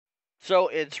So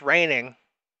it's raining.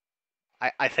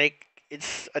 I think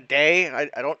it's a day.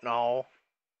 I don't know.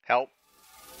 Help.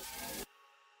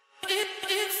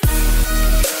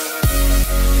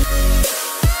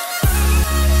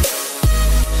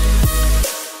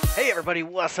 Hey everybody,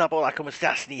 what's up? Hola, ¿cómo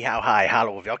estás? Ni hao, hi,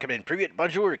 hello, welcome, привет,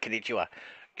 bonjour, konnichiwa,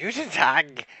 guten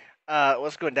tag.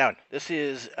 What's going down? This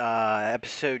is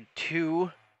episode 2,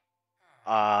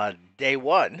 day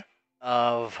 1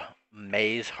 of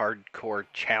May's Hardcore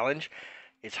Challenge.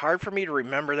 It's hard for me to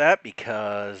remember that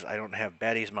because I don't have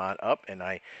Betty's mod up, and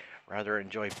I rather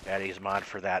enjoy Betty's mod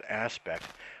for that aspect.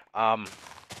 Let's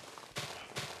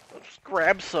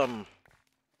grab some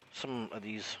of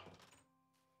these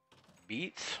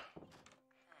beetroots,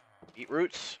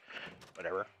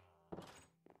 whatever.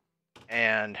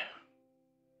 And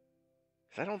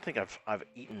cause I don't think I've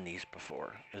eaten these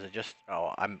before. Is it just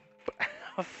I'm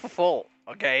full.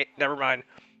 Okay, never mind.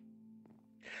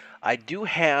 I do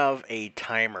have a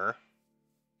timer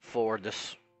for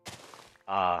this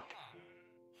for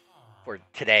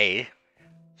today,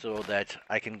 so that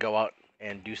I can go out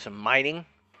and do some mining,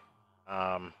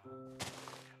 and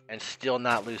still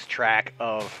not lose track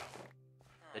of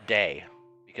the day,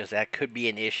 because that could be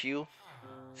an issue,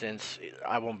 since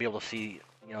I won't be able to see,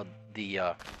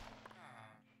 the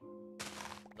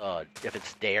if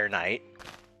it's day or night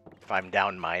if I'm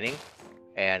down mining.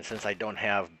 And since I don't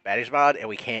have Batty's mod and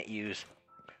we can't use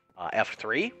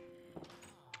F3,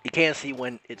 you can't see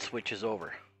when it switches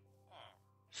over.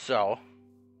 So,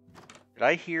 did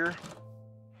I hear?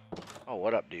 Oh,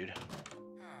 what up, dude?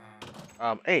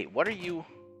 Hey, what are you?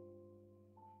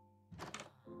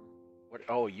 What?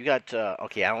 Oh, you got.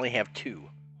 Okay, I only have 2.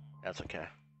 That's okay.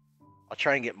 I'll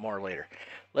try and get more later.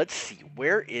 Let's see.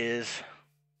 Where is?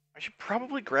 I should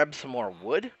probably grab some more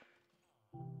wood,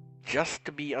 just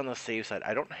to be on the safe side.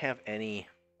 I don't have any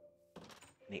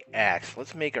axe.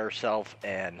 Let's make ourselves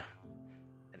an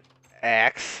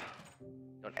axe.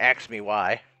 Don't ask me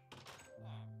why.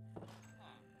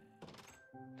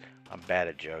 I'm bad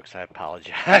at jokes. I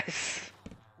apologize.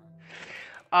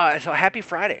 So happy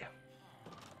Friday.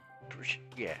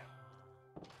 Yeah.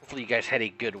 Hopefully you guys had a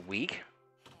good week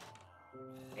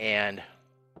and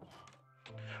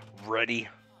ready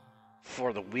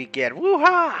for the weekend.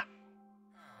 Woo-ha!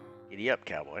 Giddy up,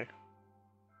 cowboy.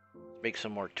 Make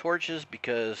some more torches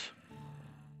because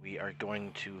we are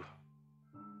going to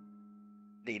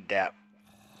need that.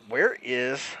 Where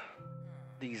is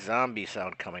the zombie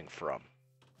sound coming from?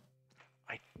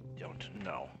 I don't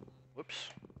know. Whoops.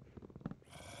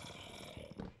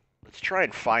 Let's try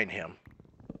and find him,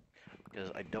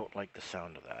 because I don't like the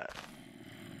sound of that.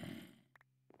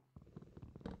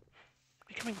 It's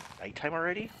becoming nighttime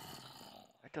already?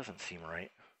 That doesn't seem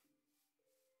right.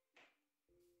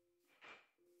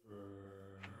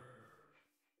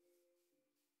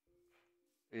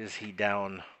 Is he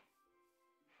down?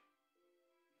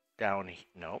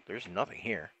 No, there's nothing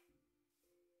here.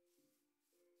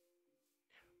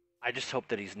 I just hope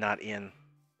that he's not in.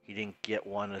 He didn't get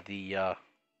one of the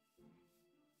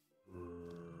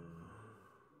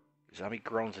zombie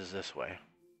groans is this way.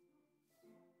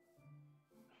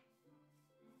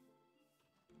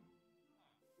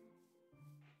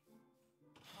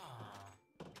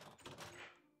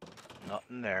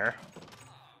 Nothing there.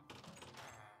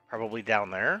 Probably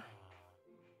down there.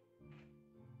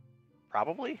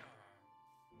 Probably.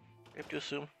 We have to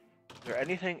assume. Is there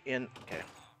anything in? Okay.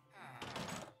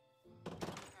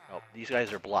 Oh, these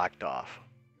guys are blocked off.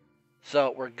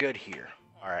 So we're good here.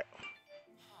 All right.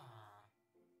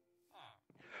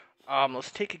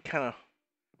 Let's take a kind of.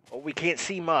 Well, we can't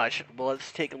see much, but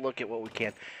let's take a look at what we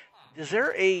can. Is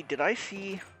there a? Did I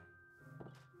see? Is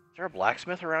there a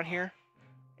blacksmith around here?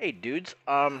 Hey, dudes.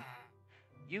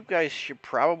 You guys should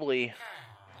probably.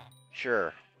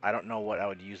 Sure. I don't know what I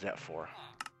would use that for.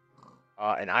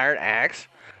 An iron axe.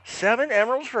 7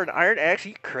 emeralds for an iron axe? Are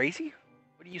you crazy?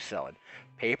 What are you selling?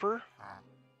 Paper?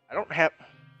 I don't have.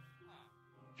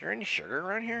 Is there any sugar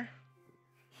around here?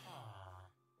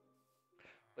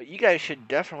 But you guys should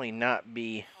definitely not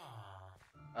be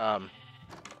out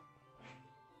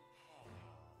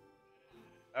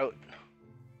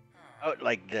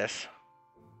like this.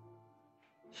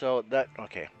 So that,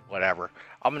 okay, whatever.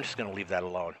 I'm just gonna leave that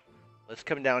alone. Let's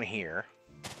come down here.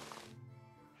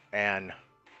 And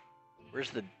where's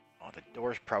the? Oh, the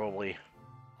door's probably.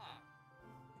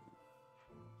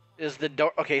 Is the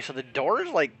door? Okay, so the door is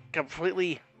like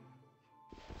completely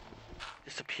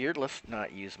disappeared. Let's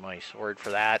not use my sword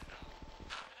for that.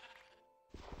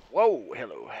 Whoa,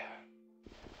 hello.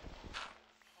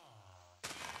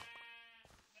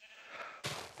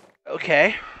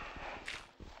 Okay.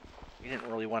 We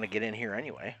didn't really want to get in here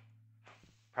anyway.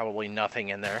 Probably nothing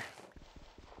in there.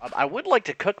 I would like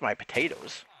to cook my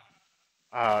potatoes.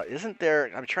 Isn't there...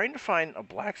 I'm trying to find a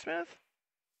blacksmith.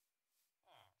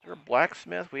 Is there a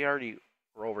blacksmith? We already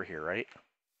were over here, right?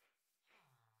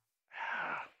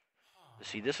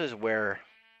 See, this is where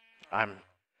I'm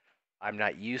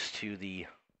not used to the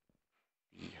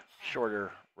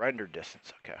shorter render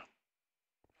distance. Okay.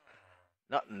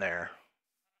 Nothing there.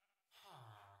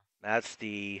 That's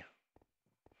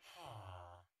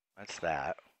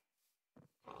that.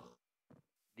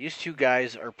 These two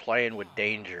guys are playing with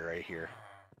danger right here.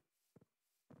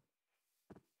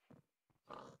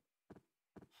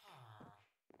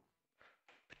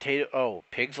 Oh,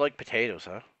 pigs like potatoes,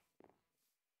 huh?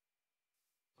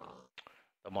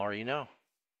 The more you know.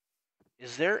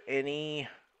 Is there any...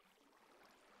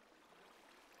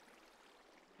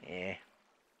 I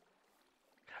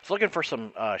was looking for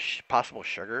some possible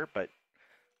sugar, but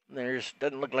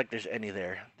doesn't look like there's any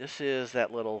there. This is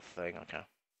that little thing. Okay.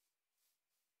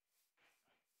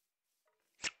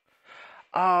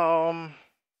 How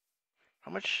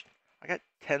much? I got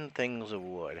 10 things of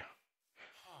wood.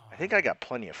 I think I got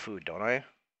plenty of food, don't I?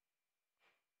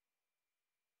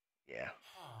 Yeah.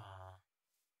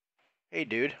 Hey,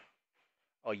 dude.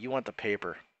 Oh, you want the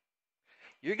paper?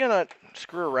 You're gonna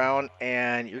screw around,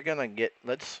 and you're gonna get.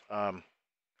 Let's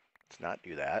not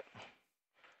do that.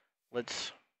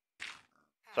 Let's.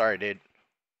 Sorry, dude.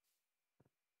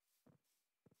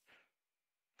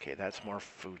 Okay, that's more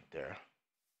food there.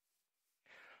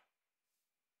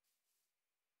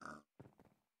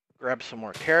 Grab some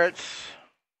more carrots,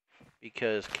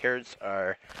 because carrots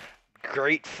are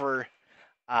great for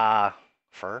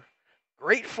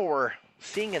great for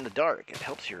seeing in the dark. It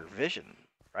helps your vision,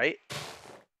 right?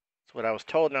 That's what I was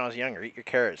told when I was younger. Eat your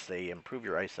carrots. They improve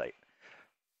your eyesight.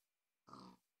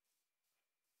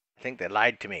 I think they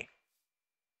lied to me.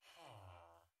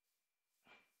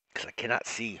 Because I cannot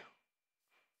see.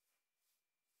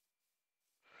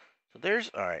 So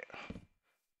there's... Alright.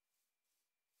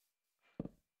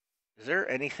 Is there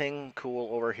anything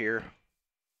cool over here?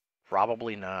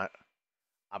 Probably not.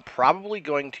 I'm probably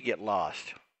going to get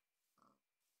lost.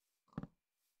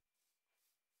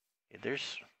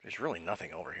 There's really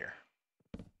nothing over here.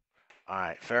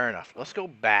 Alright, fair enough. Let's go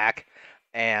back,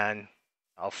 and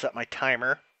I'll set my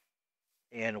timer,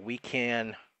 and we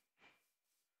can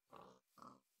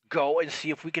go and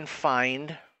see if we can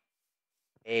find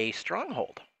a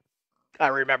stronghold. I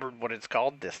remembered what it's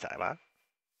called this time, huh?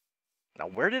 Now,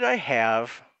 where did I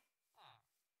have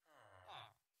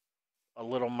a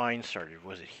little mine started?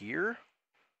 Was it here?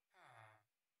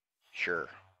 Sure.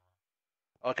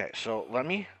 Okay, so let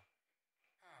me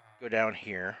go down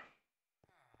here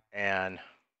and...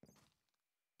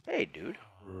 Hey, dude.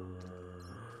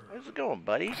 How's it going,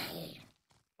 buddy?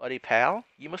 Buddy pal?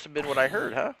 You must have been what I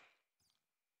heard, huh?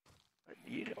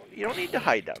 You don't need to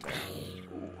hide down there.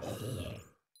 Ooh.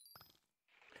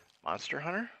 Monster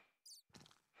hunter?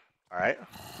 Alright.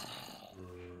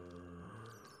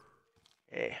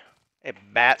 Hey,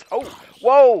 bats. Oh,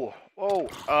 whoa,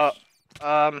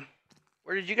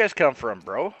 where did you guys come from,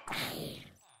 bro?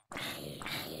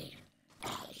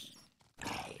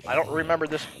 I don't remember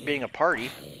this being a party.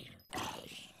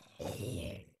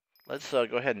 Let's go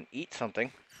ahead and eat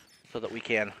something so that we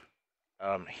can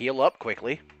heal up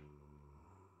quickly.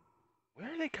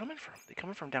 Where are they coming from? They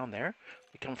coming from down there?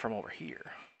 They come from over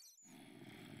here.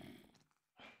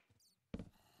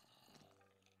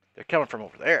 They're coming from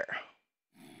over there.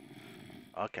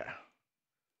 Okay.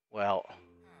 Well,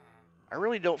 I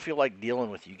really don't feel like dealing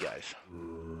with you guys.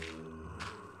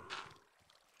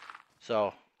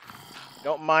 So,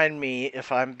 don't mind me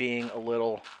if I'm being a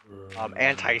little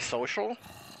antisocial.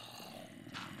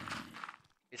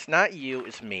 It's not you,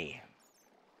 it's me.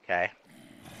 Okay?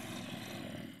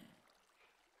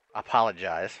 I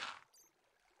apologize.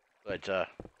 But, you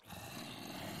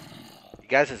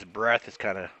guys' breath is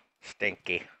kind of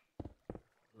stinky.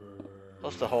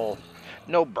 Plus the whole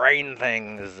no brain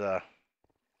thing is,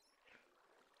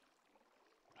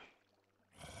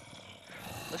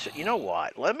 you know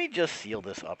what? Let me just seal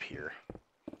this up here.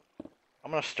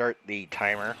 I'm going to start the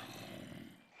timer.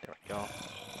 There we go.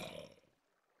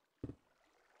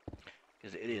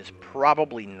 Because it is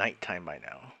probably nighttime by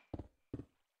now.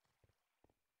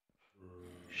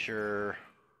 Sure.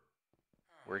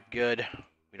 We're good.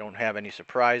 We don't have any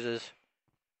surprises.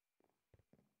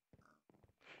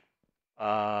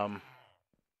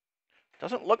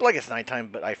 Doesn't look like it's nighttime,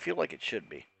 but I feel like it should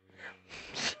be.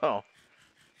 So.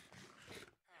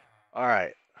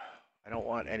 Alright. I don't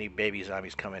want any baby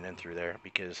zombies coming in through there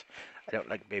because I don't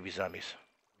like baby zombies.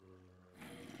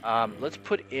 Let's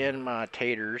put in my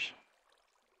taters.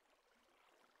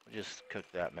 Just cook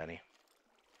that many.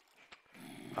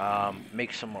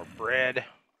 Make some more bread.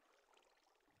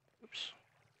 Oops.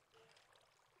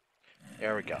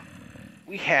 There we go.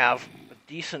 We have a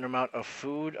decent amount of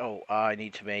food. Oh, I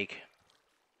need to make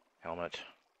helmet.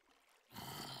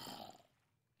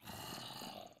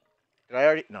 Did I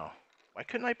already? No. Why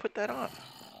couldn't I put that on?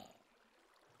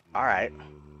 All right.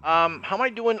 How am I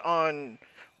doing on?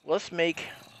 Let's make.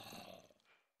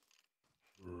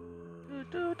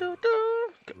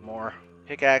 Get more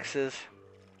pickaxes,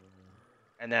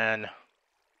 and then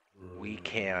we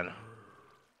can.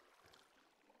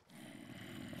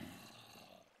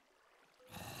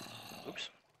 Oops.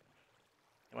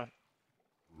 Come on.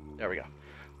 There we go.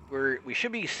 We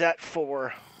should be set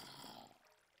for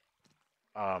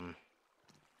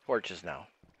torches now.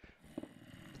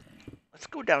 Let's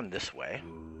go down this way.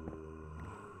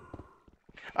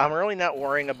 I'm really not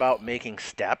worrying about making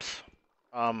steps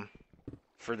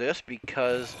for this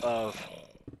because of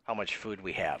how much food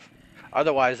we have.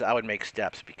 Otherwise, I would make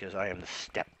steps because I am the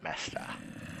step master.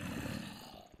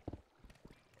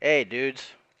 Hey,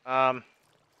 dudes. Hey,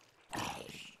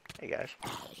 guys.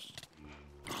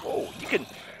 Whoa, you can...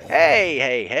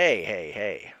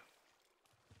 Hey.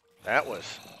 That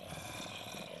was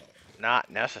not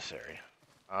necessary.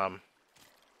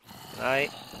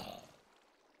 Night.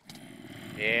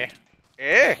 Yeah.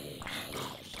 You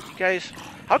guys...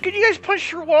 How can you guys punch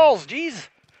through walls? Jeez.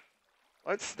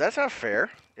 That's not fair,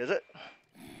 is it?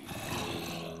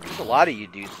 There's a lot of you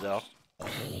dudes, though.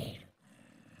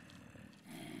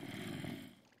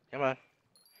 Come on.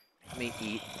 Let me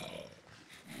eat.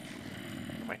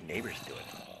 What are my neighbors doing?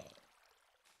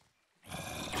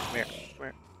 Come here.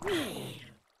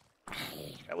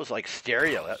 That was like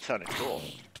stereo. That sounded cool.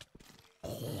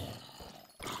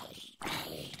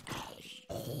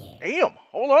 Damn,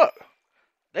 hold up.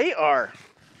 They are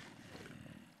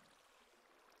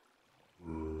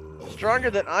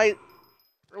stronger than I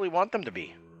really want them to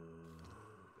be.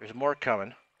 There's more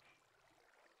coming.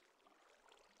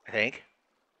 I think.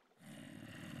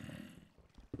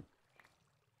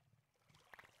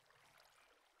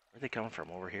 Where are they coming from?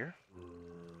 Over here?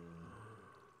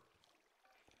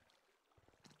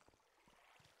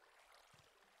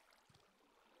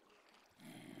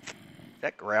 Is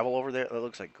that gravel over there? That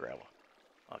looks like gravel.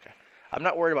 Okay. I'm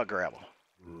not worried about gravel.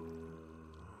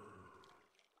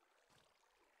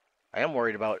 I am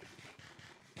worried about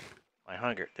my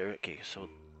hunger. There. Okay, so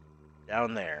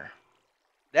down there.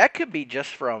 That could be just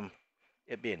from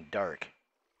it being dark.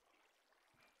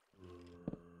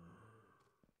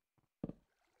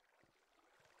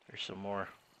 There's some more.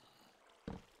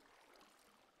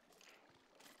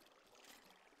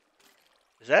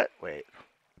 Is that? Wait.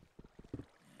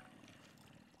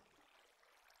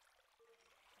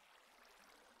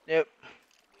 Nope.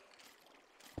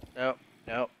 Nope.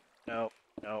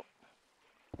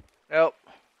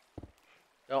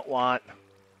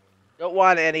 Don't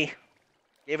want any.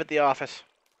 Gave it the office.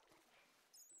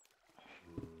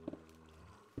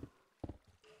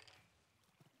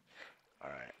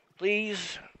 Alright.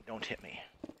 Please don't hit me.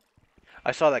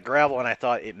 I saw that gravel and I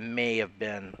thought it may have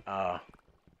been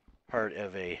part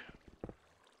of a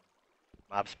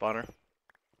mob spawner.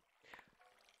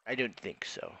 I don't think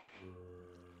so.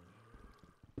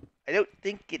 I don't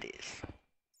think it is.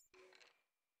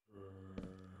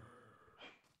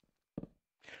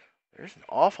 There's an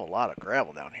awful lot of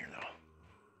gravel down here, though.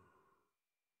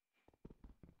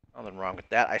 Nothing wrong with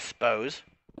that, I suppose.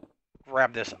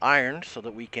 Grab this iron so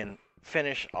that we can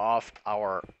finish off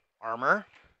our armor.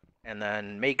 And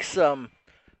then make some...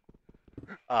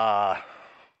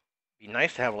 be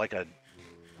nice to have like an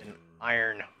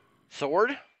iron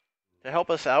sword to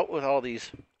help us out with all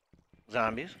these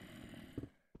zombies.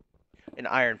 An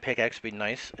iron pickaxe would be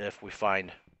nice if we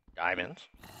find diamonds.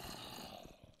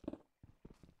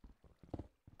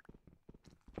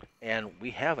 And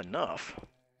we have enough.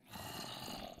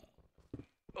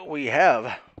 We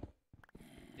have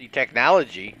the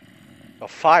technology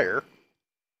of fire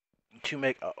to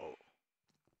make... Uh-oh.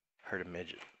 Heard a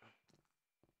midget.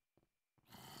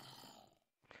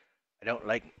 I don't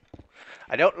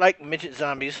like midget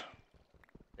zombies.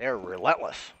 They're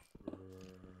relentless.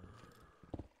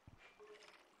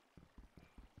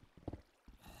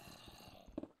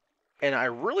 And I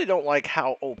really don't like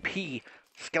how OP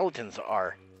skeletons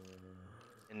are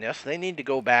in this. They need to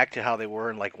go back to how they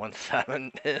were in like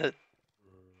 1.7.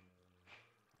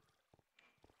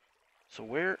 So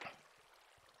where...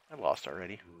 I lost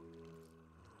already.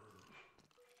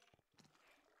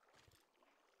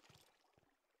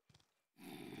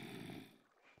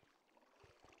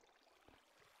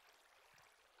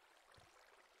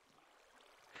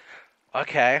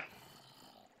 Okay.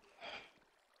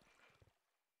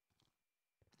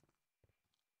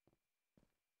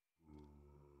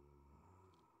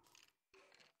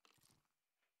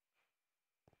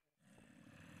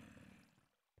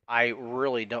 I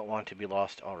really don't want to be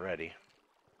lost already.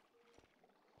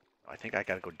 I think I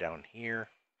gotta go down here,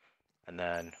 and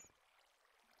then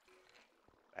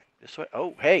back this way.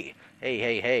 Oh, hey! Hey,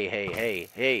 hey, hey, hey, hey,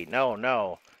 hey, no,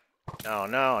 no. No,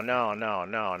 no, no, no,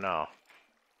 no, no.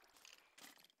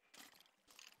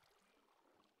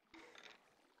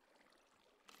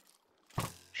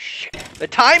 Shit. The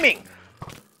timing!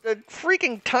 The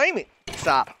freaking timing!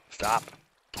 Stop, stop,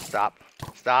 stop,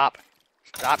 stop,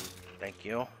 stop. Thank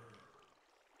you.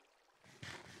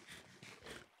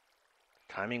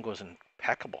 Timing was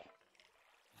impeccable.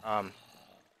 I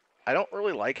don't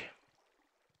really like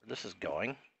where this is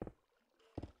going.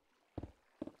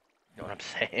 You know what I'm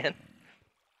saying?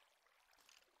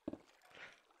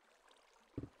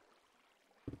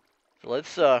 So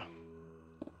let's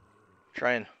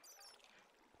try and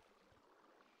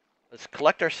let's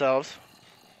collect ourselves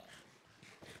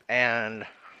and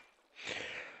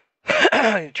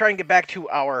try and get back to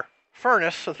our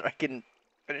furnace so that I can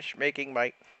finish making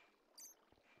my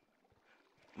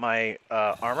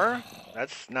armor.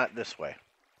 That's not this way.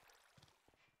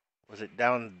 Was it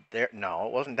down there? No,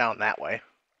 it wasn't down that way.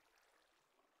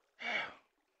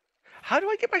 How do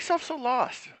I get myself so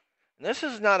lost? And this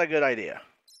is not a good idea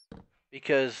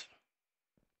because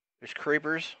there's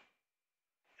creepers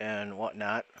and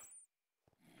whatnot.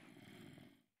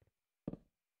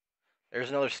 There's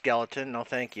another skeleton. No,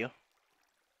 thank you.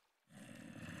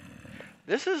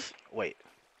 This is... Wait.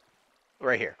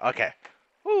 Right here. Okay.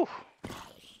 Whew.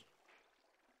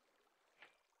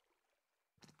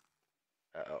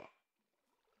 Uh-oh.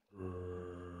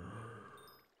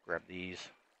 Grab these.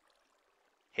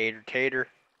 Tater.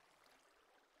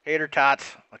 Tater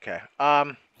tots. Okay.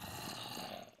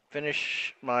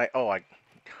 Finish my... Oh, I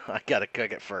gotta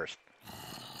cook it first.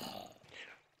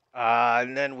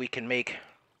 And then we can make...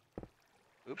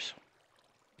 Oops.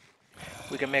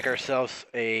 We can make ourselves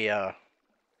a an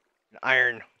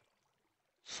iron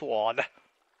sword.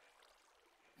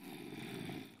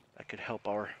 That could help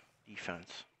our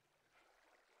defense.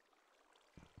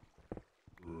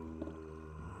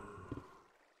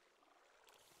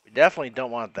 We definitely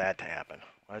don't want that to happen.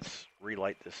 Let's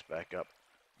relight this back up.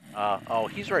 Oh,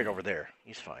 he's right over there.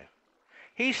 He's fine.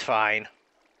 He's fine.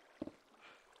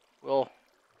 We'll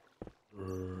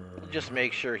just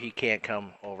make sure he can't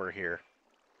come over here.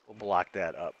 We'll block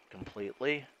that up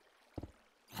completely.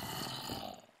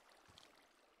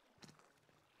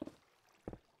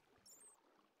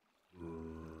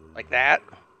 Like that.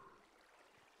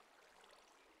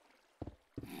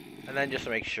 And then just to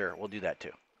make sure, we'll do that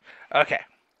too. Okay.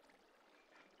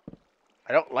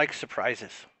 I don't like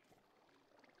surprises.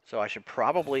 So I should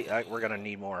probably... we're going to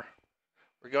need more.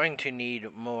 We're going to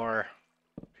need more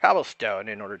cobblestone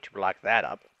in order to block that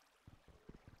up.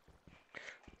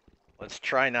 Let's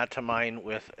try not to mine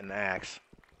with an axe.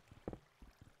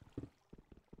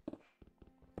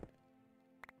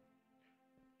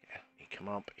 Yeah, you come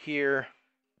up here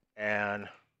and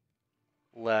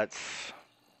let's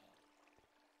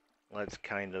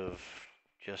kind of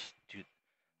just do...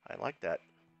 I like that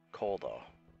coal though,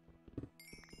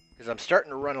 because I'm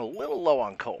starting to run a little low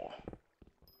on coal.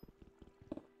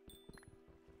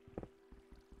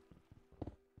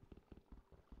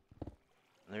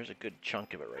 And there's a good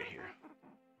chunk of it right here.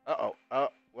 Uh-oh.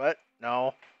 What?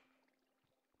 No.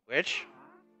 Which?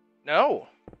 No.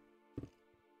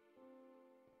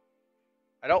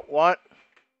 I don't want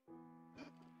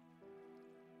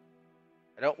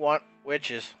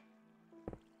witches.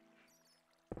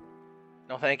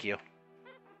 No, thank you.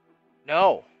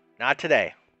 No, not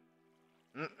today.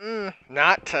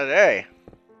 Not today.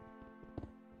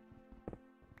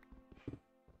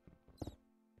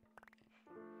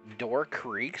 Door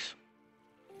creaks?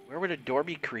 Where would a door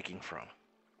be creaking from?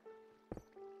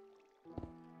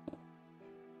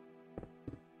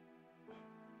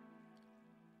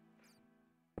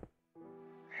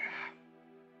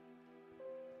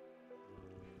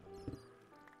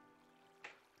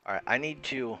 Alright, I need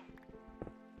to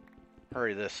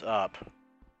hurry this up.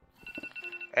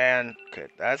 And, okay,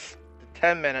 that's the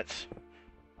 10 minutes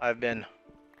I've been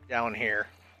down here.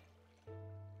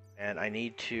 And I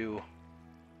need to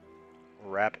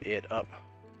wrap it up.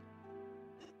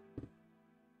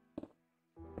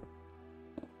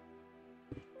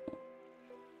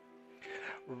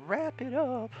 Wrap it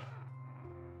up.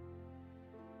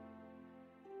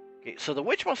 Okay, so the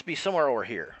witch must be somewhere over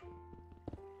here.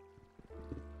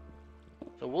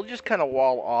 So we'll just kind of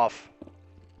wall off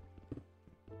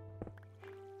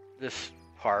this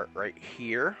part right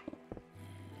here.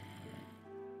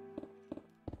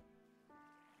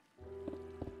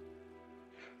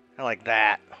 Kind of like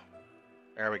that.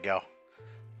 There we go.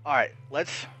 Alright,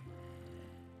 let's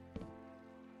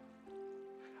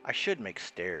I should make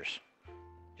stairs.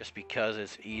 Just because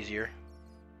it's easier.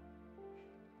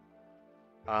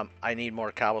 I need more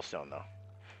cobblestone, though.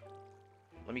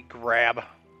 Let me grab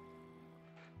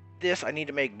this. I need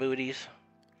to make booties.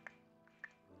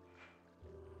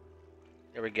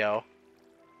 There we go.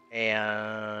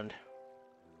 And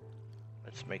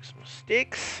let's make some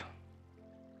sticks.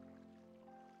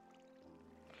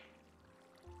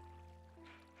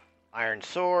 Iron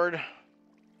sword.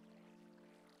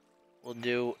 We'll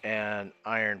do an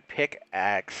iron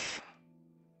pickaxe.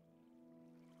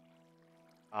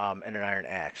 And an iron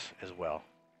axe as well.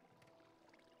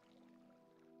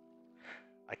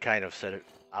 I kind of said it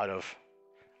out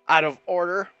of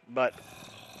order, but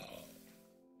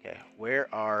okay,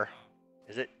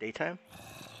 is it daytime?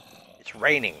 It's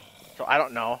raining, so I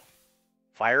don't know.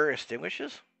 Fire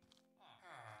extinguishes?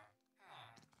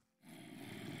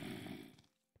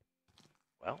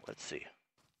 Well, let's see.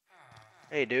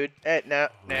 Hey, dude. Hey, no.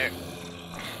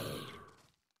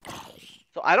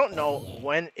 So I don't know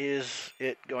when is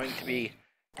it going to be,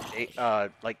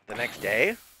 like the next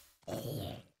day.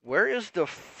 Where is the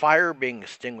fire being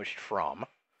extinguished from?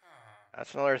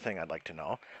 That's another thing I'd like to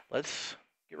know. Let's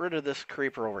get rid of this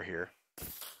creeper over here.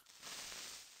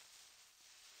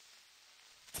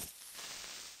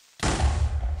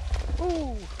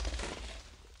 Ooh.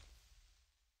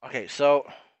 Okay, so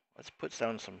let's put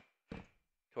down some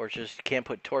torches. You can't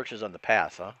put torches on the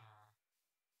path, huh?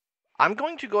 I'm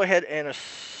going to go ahead and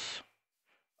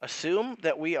assume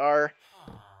that we are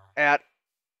at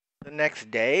the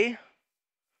next day,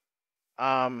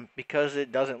 because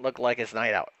it doesn't look like it's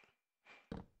night out.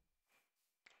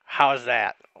 How's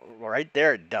that? Right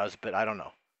there it does, but I don't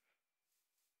know.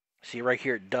 See, right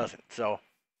here it doesn't. So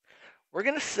we're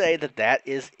going to say that that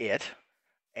is it,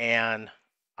 and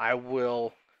I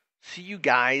will see you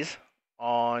guys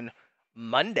on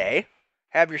Monday.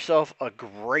 Have yourself a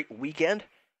great weekend.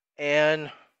 And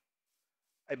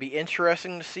it'd be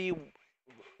interesting to see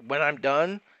when I'm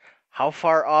done how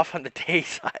far off on the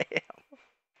days I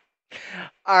am.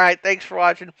 Alright, thanks for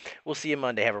watching. We'll see you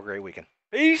Monday. Have a great weekend.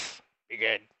 Peace. Be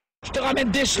good. Je te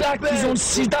ramène des schlacs qui ont le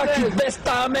sida qui te baisse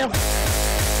ta mère.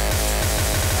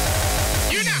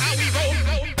 You know how we roll.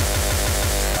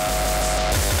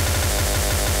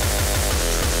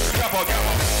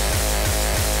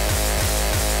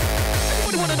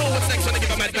 Everybody wanna know what's next when I give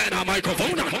a madman a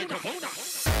microphone.